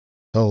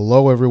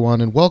Hello everyone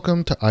and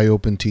welcome to I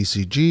Open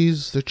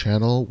TCGs, the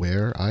channel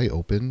where I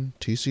open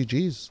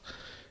TCGs.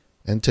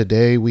 And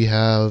today we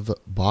have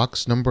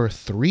box number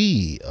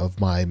 3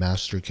 of my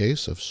master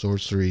case of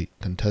Sorcery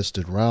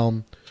Contested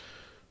Realm,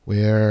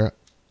 where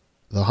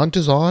the hunt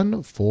is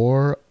on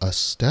for a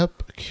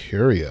Step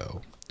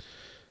Curio.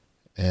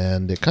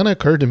 And it kind of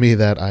occurred to me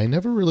that I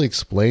never really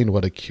explained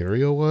what a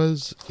curio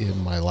was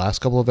in my last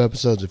couple of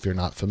episodes if you're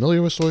not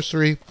familiar with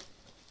Sorcery.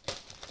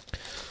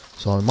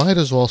 So I might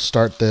as well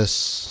start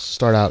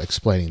out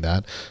explaining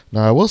that.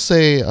 Now I will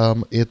say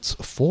it's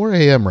 4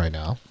 a.m. right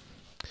now.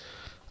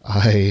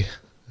 I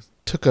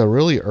took a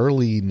really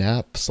early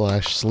nap /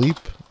 sleep.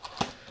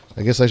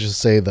 I guess I should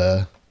say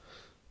the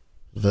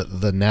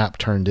nap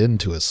turned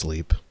into a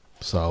sleep.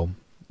 So,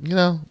 you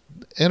know,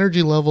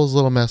 energy level's a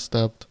little messed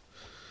up.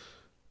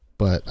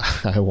 But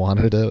I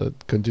wanted to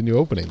continue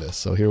opening this,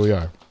 so here we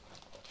are.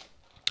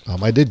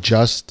 I did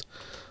just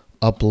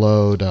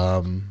upload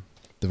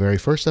the very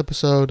first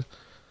episode.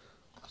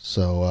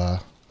 So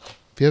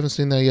if you haven't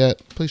seen that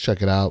yet, please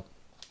check it out.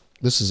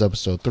 This is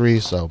episode 3,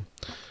 so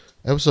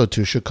episode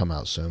 2 should come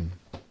out soon.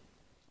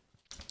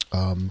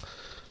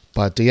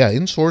 But yeah,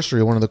 in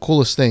Sorcery, one of the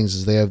coolest things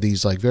is they have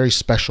these like very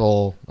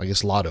special, I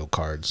guess, lotto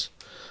cards.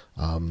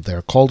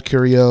 They're called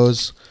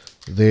curios.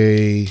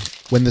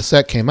 When the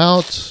set came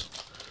out,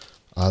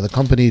 the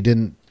company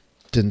didn't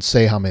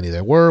say how many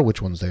there were,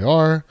 which ones they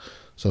are.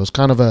 So it's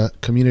kind of a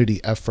community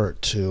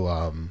effort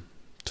to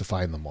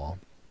find them all.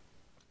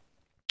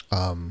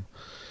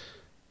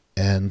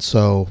 And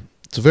so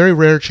it's a very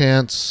rare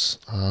chance.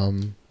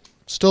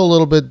 Still a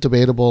little bit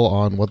debatable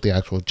on what the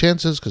actual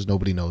chance is because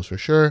nobody knows for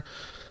sure.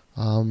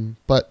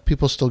 But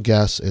people still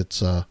guess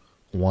it's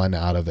 1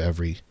 out of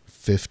every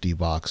 50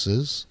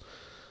 boxes.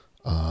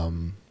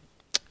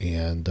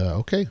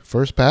 Okay,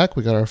 first pack,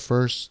 we got our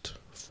first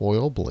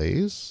foil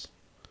blaze.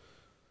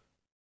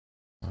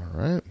 All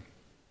right.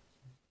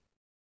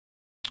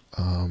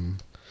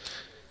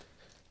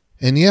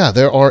 And yeah,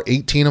 there are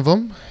 18 of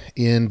them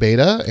in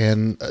beta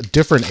and a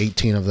different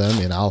 18 of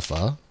them in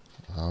alpha.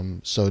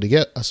 So to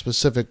get a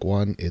specific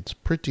one, it's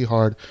pretty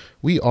hard.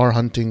 We are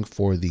hunting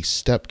for the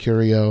Step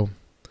Curio,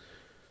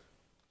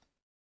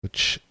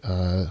 which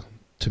to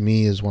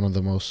me is one of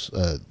the most,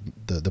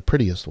 the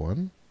prettiest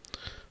one.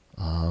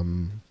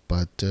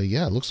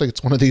 Yeah, it looks like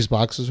it's one of these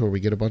boxes where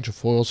we get a bunch of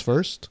foils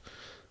first.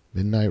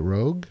 Midnight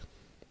Rogue.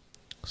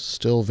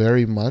 Still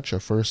very much a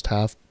first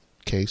half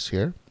case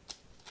here.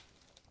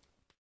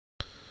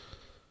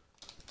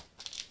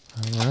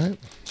 All right,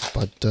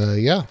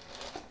 yeah.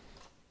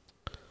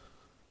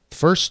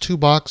 First 2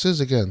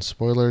 boxes, again,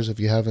 spoilers if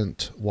you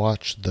haven't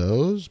watched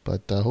those,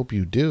 but I hope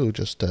you do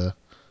just to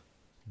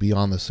be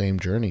on the same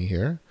journey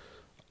here.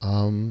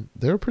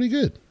 They were pretty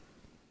good.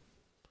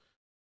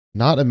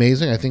 Not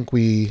amazing. I think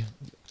we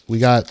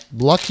got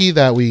lucky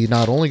that we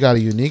not only got a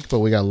unique, but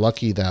we got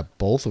lucky that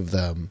both of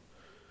them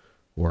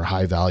were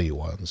high value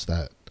ones.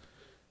 That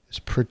is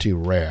pretty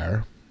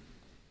rare.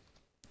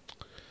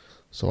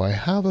 So I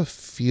have a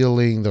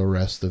feeling the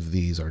rest of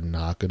these are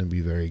not going to be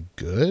very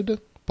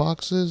good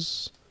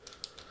boxes,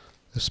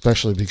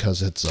 especially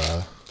because it's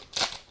a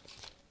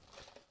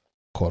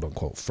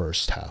quote-unquote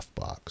first half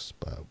box.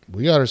 But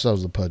we got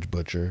ourselves the Pudge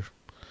Butcher.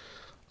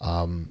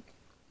 Again,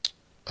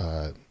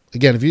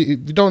 if you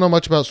don't know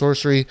much about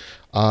Sorcery,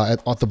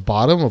 at the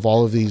bottom of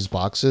all of these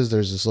boxes,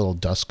 there's this little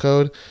dust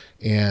code,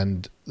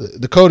 and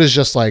the code is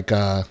just like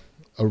a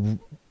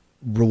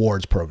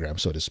rewards program,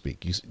 so to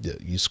speak.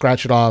 You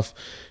scratch it off,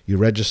 you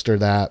register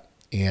that,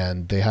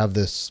 and they have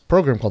this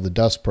program called the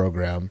Dust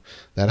program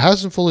that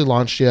hasn't fully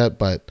launched yet,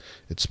 but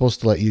it's supposed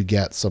to let you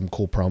get some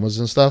cool promos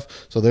and stuff.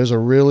 So there's a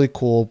really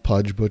cool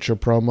Pudge Butcher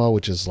promo,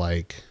 which is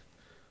like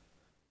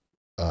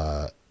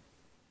I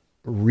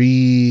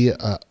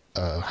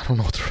don't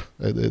know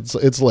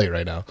it's late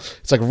right now.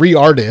 It's like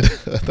re-arted.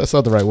 That's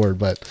not the right word,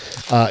 but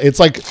it's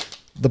like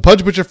the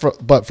Pudge Butcher,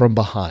 but from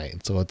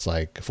behind. So it's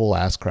like full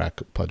ass crack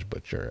Pudge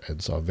Butcher.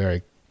 And so I'm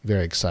very,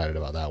 very excited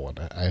about that one.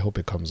 I hope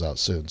it comes out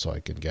soon so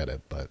I can get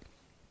it. But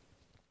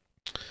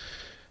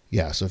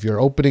yeah, so if you're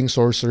opening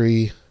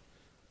Sorcery,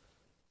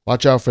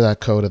 watch out for that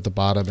code at the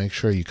bottom. Make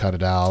sure you cut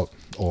it out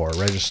or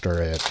register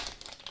it.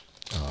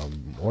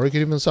 Or you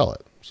can even sell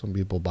it. Some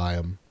people buy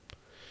them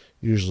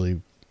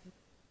usually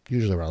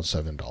around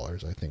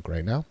 $7, I think,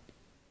 right now.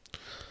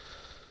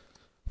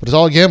 But it's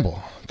all a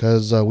gamble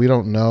because we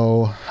don't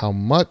know how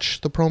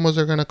much the promos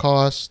are going to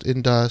cost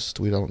in Dust.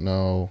 We don't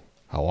know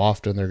how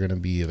often they're going to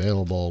be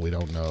available. We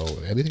don't know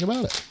anything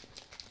about it.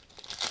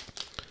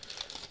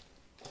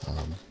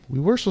 We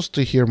were supposed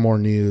to hear more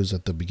news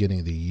at the beginning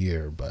of the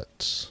year,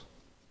 but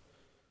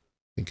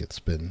I think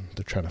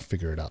they're trying to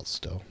figure it out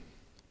still.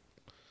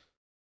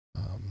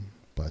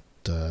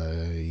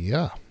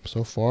 Yeah,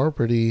 so far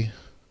pretty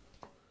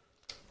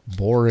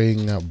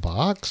boring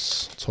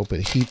box. Let's hope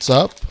it heats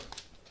up.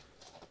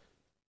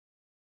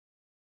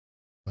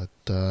 But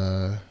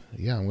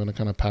yeah, I'm going to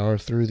kind of power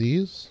through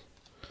these.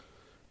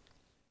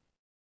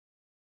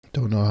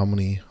 Don't know how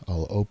many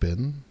I'll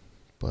open,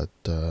 but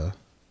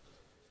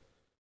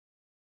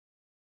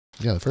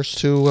Yeah, the first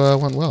two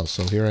went well,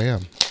 so here I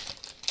am.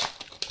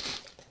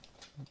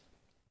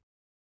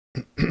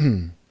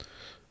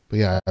 But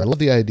yeah, I love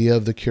the idea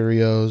of the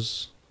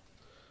curios.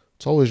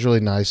 It's always really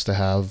nice to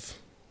have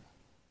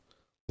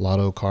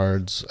lotto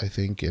cards, I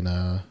think, in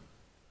a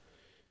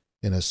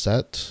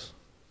set.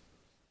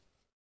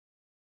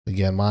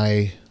 Again,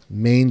 my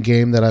main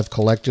game that I've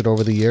collected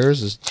over the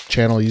years, this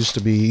channel used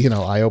to be, you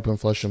know, I Open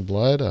Flesh and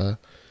Blood.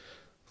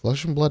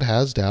 Flesh and Blood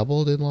has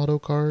dabbled in lotto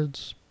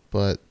cards,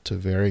 but to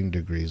varying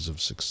degrees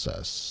of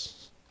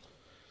success.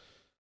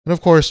 And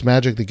of course,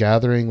 Magic the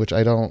Gathering, which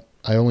I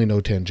only know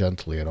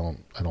tangentially.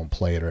 I don't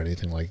play it or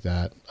anything like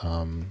that.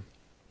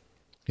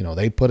 You know,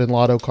 they put in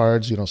lotto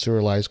cards, you know,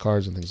 serialized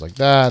cards and things like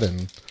that.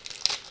 And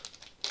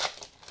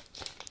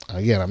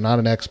again, I'm not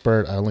an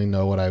expert. I only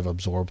know what I've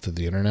absorbed through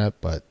the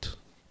internet, but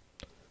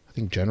I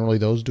think generally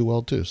those do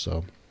well too.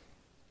 So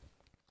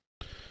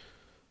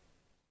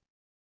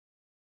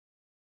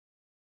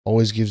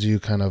always gives you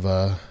kind of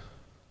a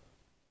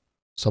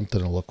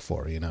something to look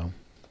for, you know.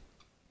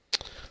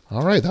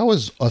 All right, that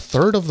was a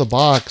third of the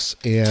box,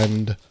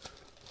 and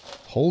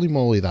holy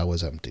moly, that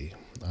was empty.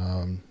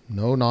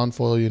 No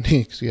non-foil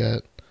uniques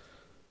yet.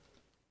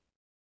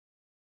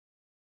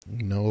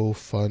 No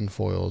fun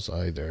foils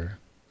either.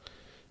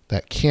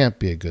 That can't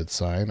be a good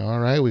sign. All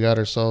right, we got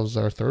ourselves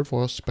our third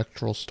foil,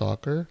 Spectral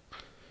Stalker.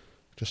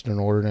 Just an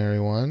ordinary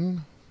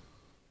one.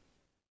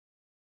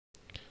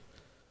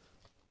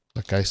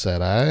 Like I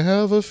said, I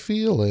have a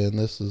feeling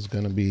this is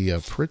going to be a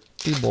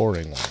pretty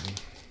boring one.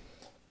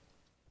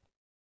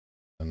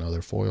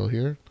 Another foil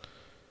here.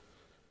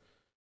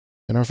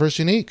 And our first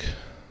unique,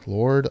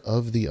 Lord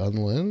of the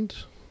Unland.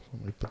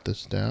 Let me put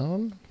this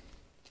down.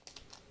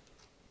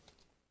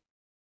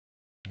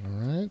 All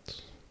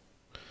right.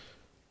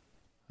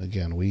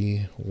 Again,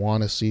 we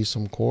want to see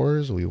some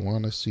cores. We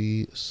want to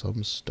see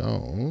some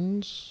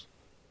stones.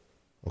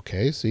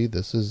 Okay, see,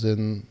 this is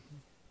in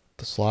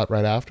the slot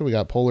right after. We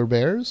got polar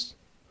bears.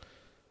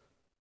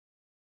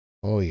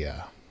 Oh,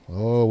 yeah.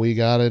 Oh, we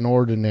got an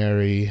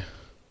ordinary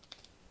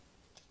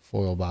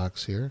foil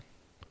box here.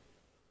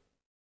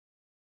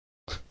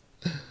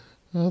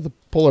 Oh, the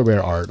polar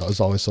bear art is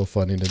always so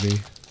funny to me.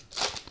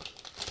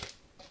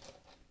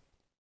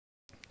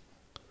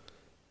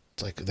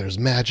 It's like there's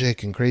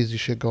magic and crazy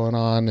shit going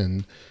on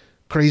and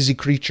crazy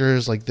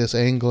creatures like this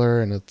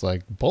angler, and it's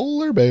like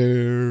polar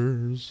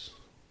bears.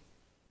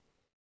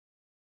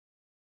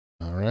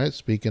 All right,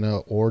 speaking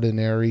of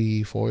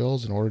ordinary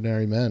foils and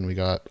ordinary men, we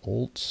got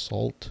Old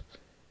Salt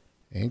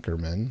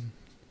Anchorman.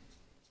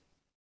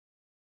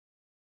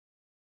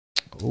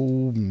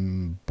 Oh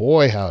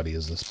boy, howdy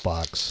is this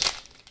box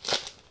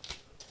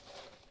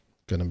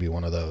gonna be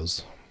one of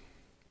those.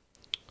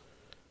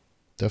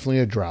 Definitely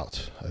a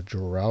drought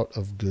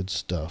of good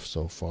stuff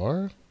so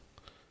far.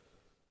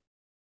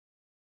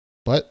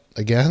 But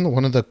again,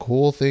 one of the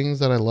cool things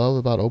that I love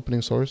about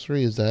opening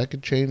Sorcery is that it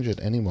could change at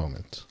any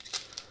moment.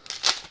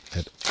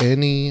 At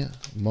any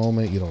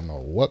moment, you don't know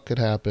what could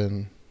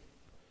happen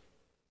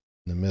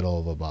in the middle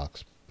of a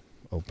box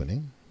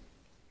opening.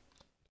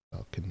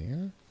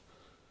 Falconeer.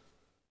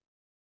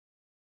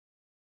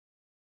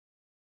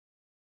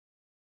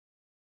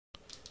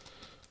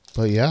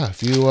 But yeah,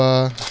 if you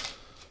are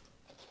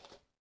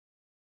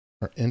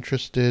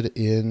interested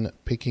in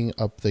picking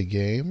up the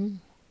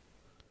game,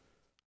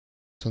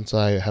 since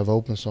I have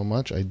opened so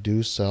much, I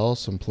do sell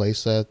some play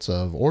sets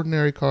of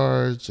ordinary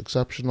cards,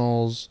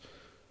 exceptionals,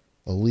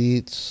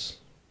 elites,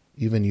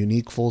 even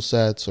unique full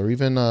sets, or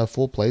even a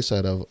full play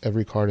set of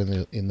every card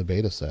in the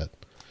beta set.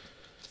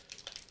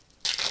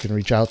 You can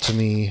reach out to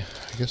me,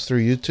 I guess,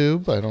 through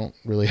YouTube. I don't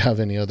really have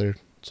any other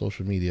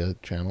social media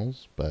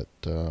channels, but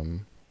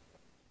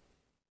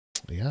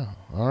yeah.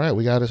 All right,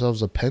 we got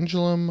ourselves a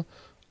Pendulum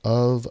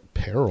of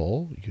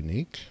Peril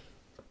unique.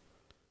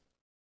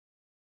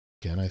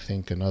 Again, I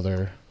think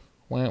another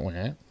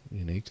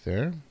unique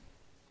there.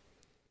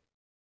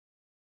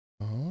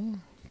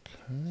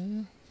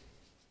 Okay.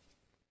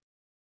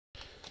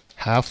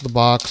 Half the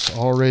box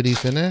already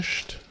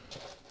finished.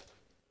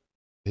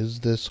 Is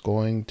this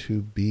going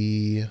to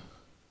be...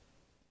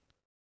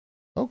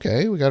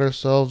 Okay, we got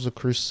ourselves a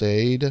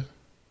Crusade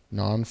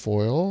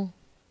non-foil.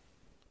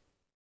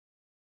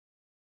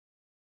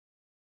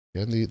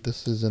 Yeah,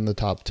 this is in the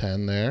top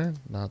 10 there.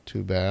 Not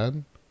too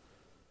bad.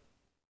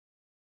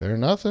 Better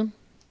nothing.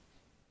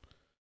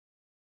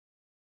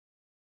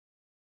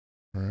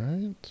 All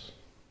right.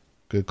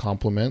 Good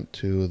compliment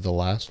to the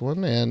last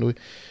one. And we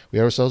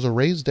have ourselves a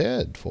Raised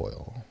Dead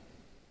foil.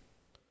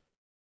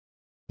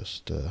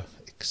 Just an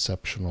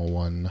exceptional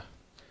one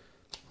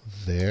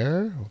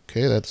there.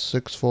 Okay, that's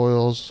 6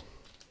 foils.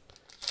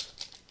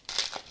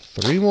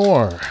 3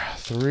 more.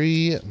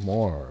 3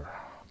 more.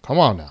 Come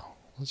on now.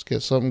 Let's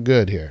get something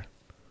good here.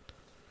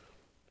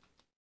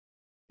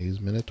 Haze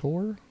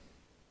Minotaur.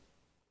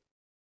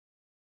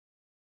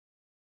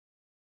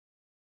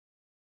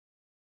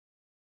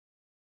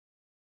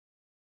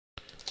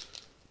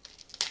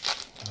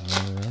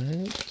 All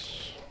right.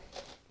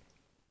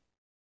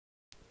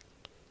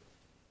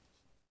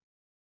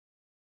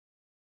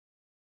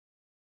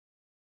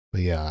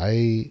 But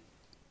yeah,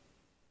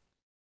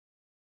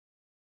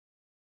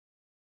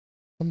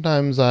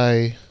 sometimes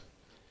I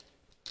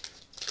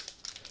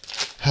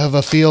have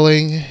a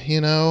feeling,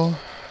 you know,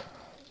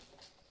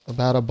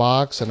 about a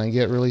box and I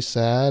get really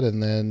sad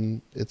and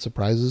then it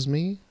surprises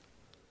me.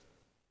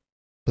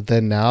 But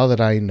then now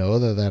that I know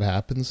that that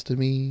happens to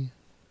me,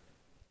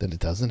 then it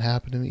doesn't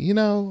happen to me. You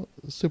know,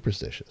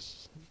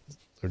 superstitious.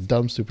 Or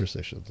dumb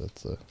superstitions.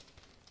 That's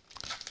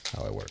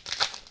how I work.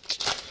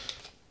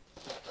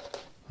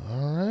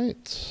 All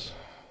right.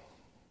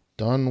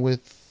 Done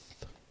with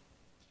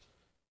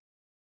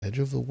Edge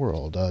of the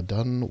World.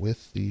 Done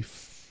with the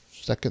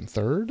second,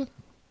 third.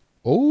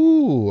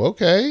 Oh,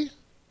 okay.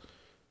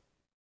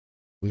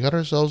 We got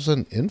ourselves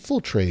an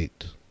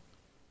Infiltrate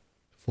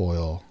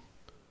foil.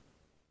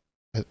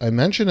 I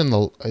mentioned in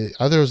the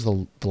either it was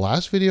the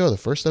last video or the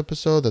first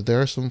episode that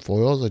there are some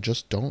foils that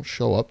just don't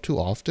show up too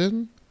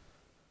often.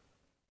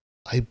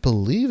 I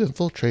believe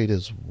Infiltrate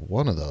is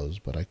one of those,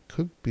 but I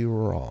could be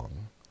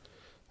wrong.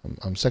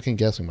 I'm second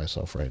guessing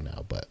myself right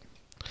now, but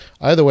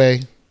either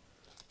way,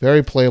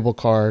 very playable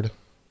card.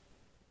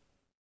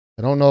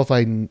 I don't know if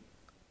I'm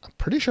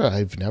pretty sure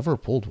I've never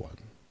pulled one.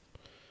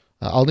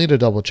 I'll need to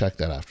double check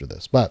that after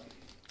this, but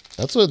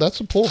that's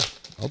a pull.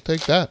 I'll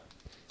take that.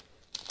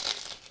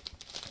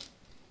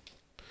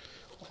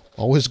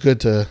 Always good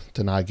to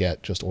not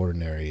get just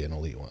ordinary and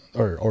elite ones,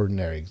 or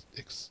ordinary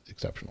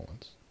exceptional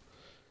ones.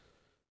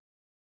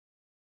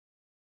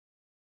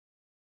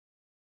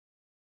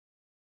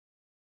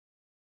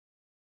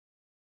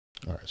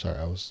 All right, sorry,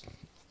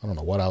 I don't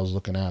know what I was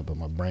looking at, but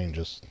my brain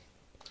just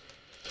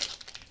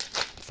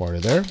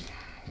farted there.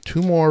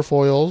 2 more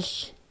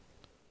foils.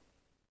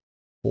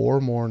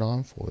 4 more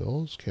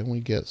non-foils. Can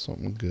we get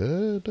something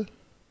good?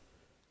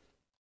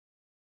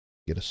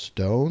 Get a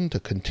stone to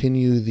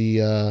continue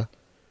the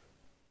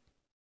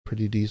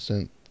pretty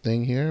decent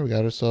thing here. We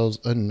got ourselves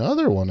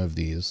another one of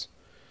these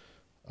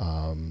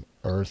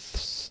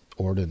Earth's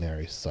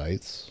ordinary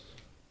sites.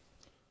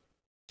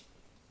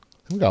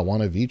 We got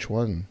one of each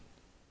one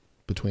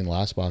between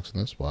last box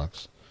and this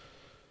box.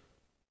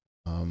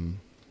 All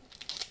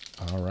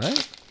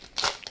right.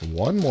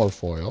 1 more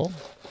foil.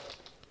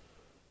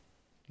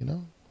 You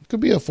know, it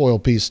could be a foil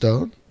piece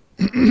stone.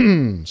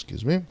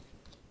 Excuse me.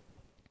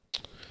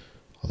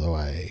 Although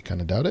I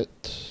kind of doubt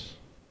it.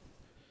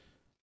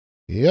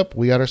 Yep,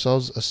 we got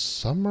ourselves a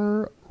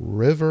Summer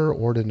River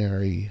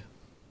Ordinary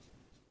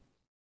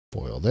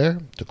foil there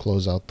to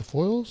close out the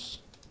foils.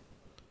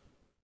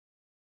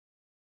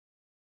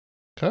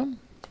 Okay.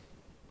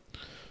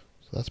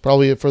 So that's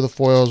probably it for the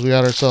foils. We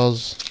got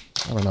ourselves,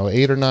 I don't know,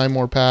 8 or 9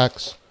 more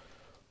packs.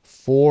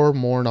 4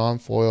 more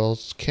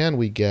non-foils. Can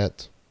we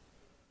get...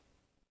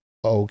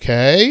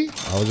 Okay,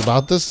 I was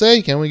about to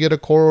say, can we get a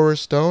core or a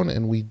stone?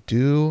 And we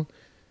do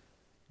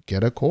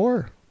get a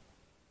core.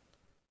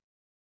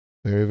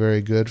 Very, very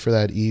good for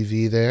that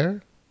EV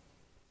there.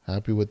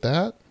 Happy with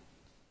that.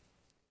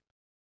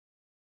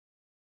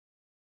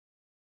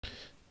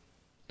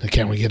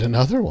 Can we get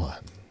another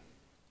one?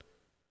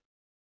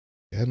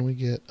 Can we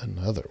get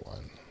another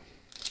one?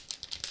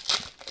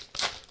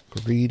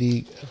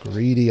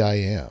 Greedy I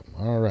am.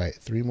 All right,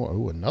 3 more.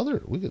 Ooh,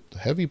 another. We get the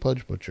Heavy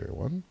Pudge Butcher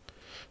one.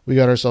 We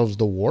got ourselves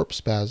the Warp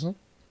Spasm.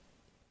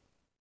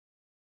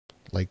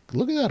 Like,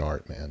 look at that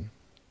art, man.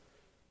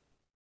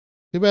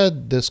 Too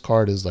bad this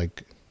card is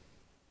like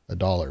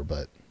 $1,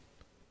 but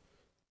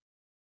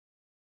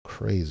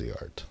crazy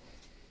art.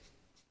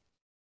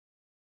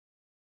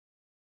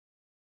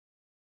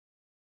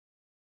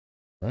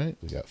 Right,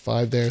 we got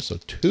 5 there, so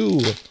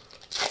 2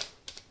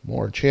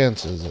 more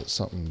chances at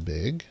something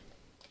big.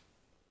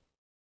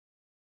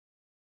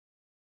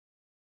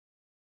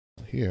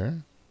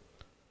 Here.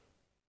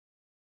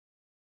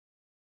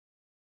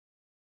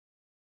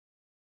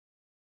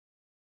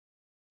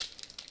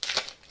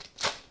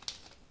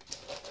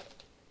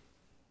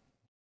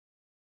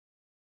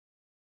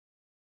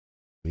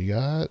 We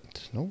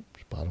got, nope,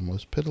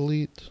 Bottomless Pit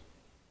Elite.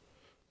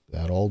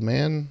 That old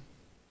man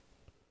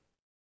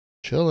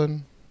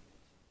chilling.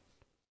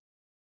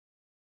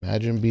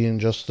 Imagine being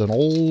just an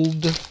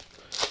old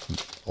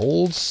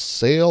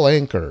sail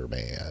anchor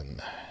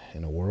man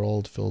in a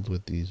world filled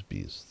with these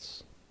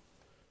beasts.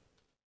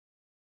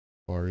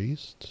 Far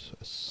East,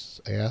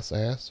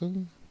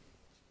 Assin.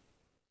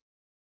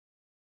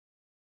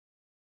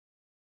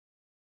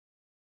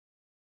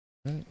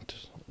 Right,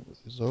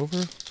 this is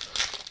over.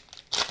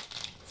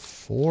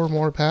 4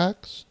 more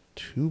packs,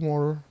 2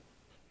 more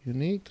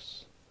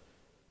uniques.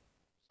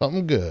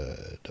 Something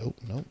good. Oh,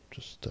 nope,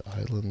 just the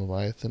Island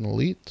Leviathan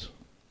Elite.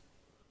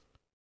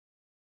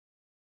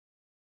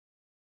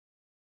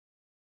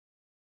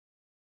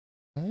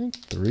 All right,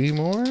 3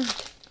 more.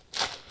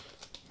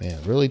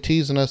 Man, really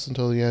teasing us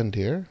until the end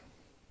here.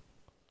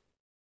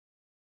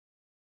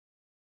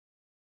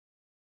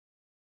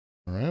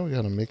 All right, we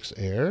got a mix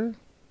air.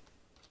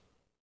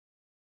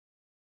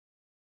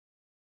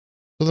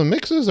 So the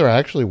mixes are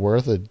actually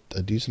worth a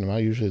decent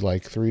amount, usually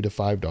like $3 to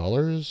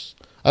 $5.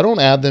 I don't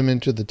add them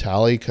into the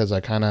tally because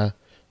I kind of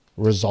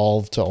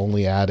resolve to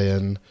only add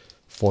in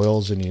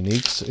foils and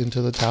uniques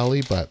into the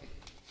tally, but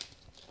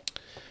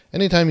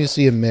anytime you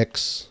see a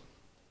mix,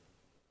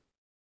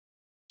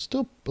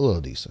 still a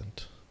little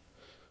decent.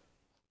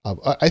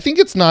 I think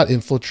it's not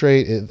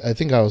infiltrate. I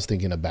think I was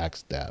thinking of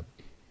backstab.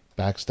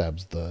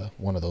 Backstab's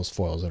one of those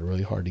foils that are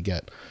really hard to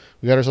get.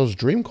 We got ourselves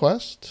Dream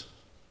Quest.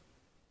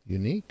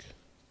 Unique.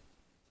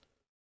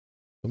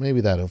 So maybe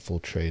that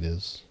infiltrate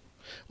is...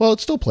 Well,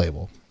 it's still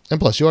playable. And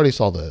plus, you already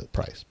saw the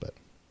price, but...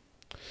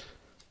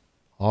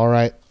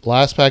 Alright,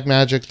 last pack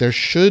magic. There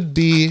should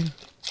be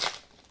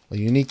a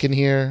unique in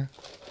here.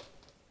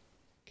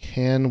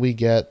 Can we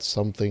get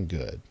something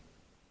good?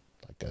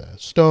 Like a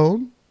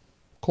stone?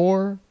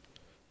 Core?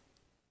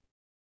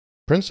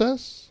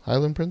 Princess?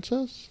 Highland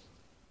Princess?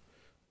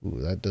 Ooh,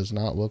 that does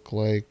not look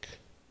like...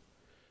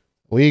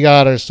 We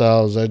got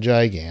ourselves a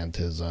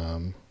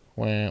Gigantism.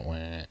 Wah,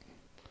 wah.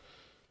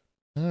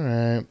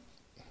 Alright.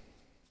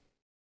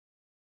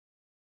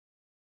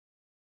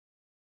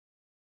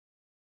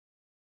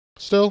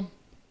 Still,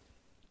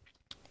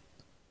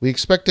 we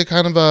expected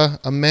kind of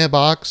a meh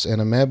box,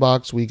 and a meh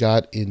box we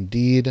got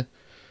indeed.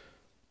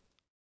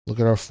 Look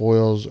at our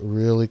foils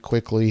really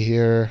quickly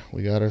here.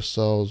 We got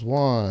ourselves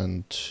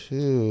 1,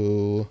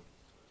 2,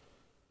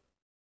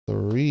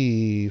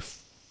 3,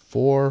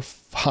 4,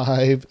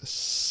 5,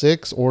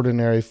 6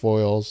 ordinary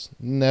foils.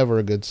 Never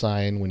a good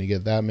sign when you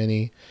get that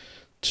many.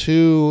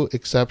 2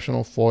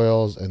 exceptional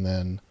foils, and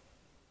then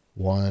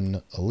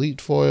 1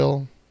 elite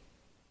foil.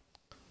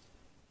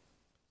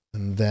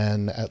 And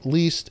then, at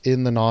least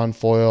in the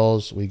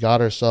non-foils, we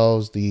got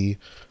ourselves the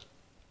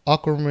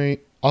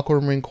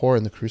Aquamarine Core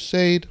and the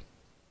Crusade.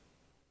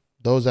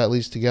 Those at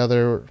least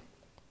together,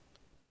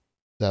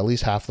 at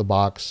least half the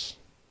box.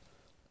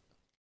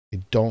 I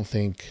don't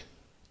think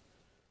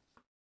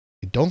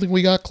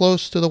we got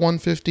close to the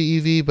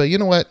 150 EV, but you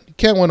know what? You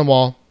can't win them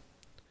all.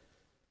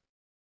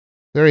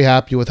 Very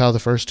happy with how the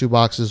first 2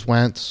 boxes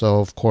went.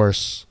 So, of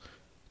course,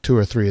 2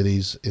 or 3 of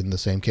these in the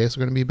same case are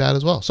going to be bad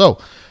as well. So,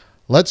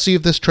 let's see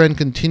if this trend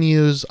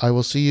continues. I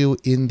will see you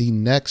in the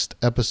next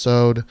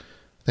episode.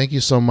 Thank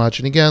you so much.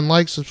 And again,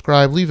 like,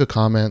 subscribe, leave a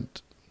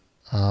comment.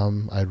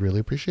 I'd really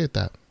appreciate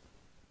that.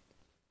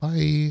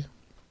 Bye.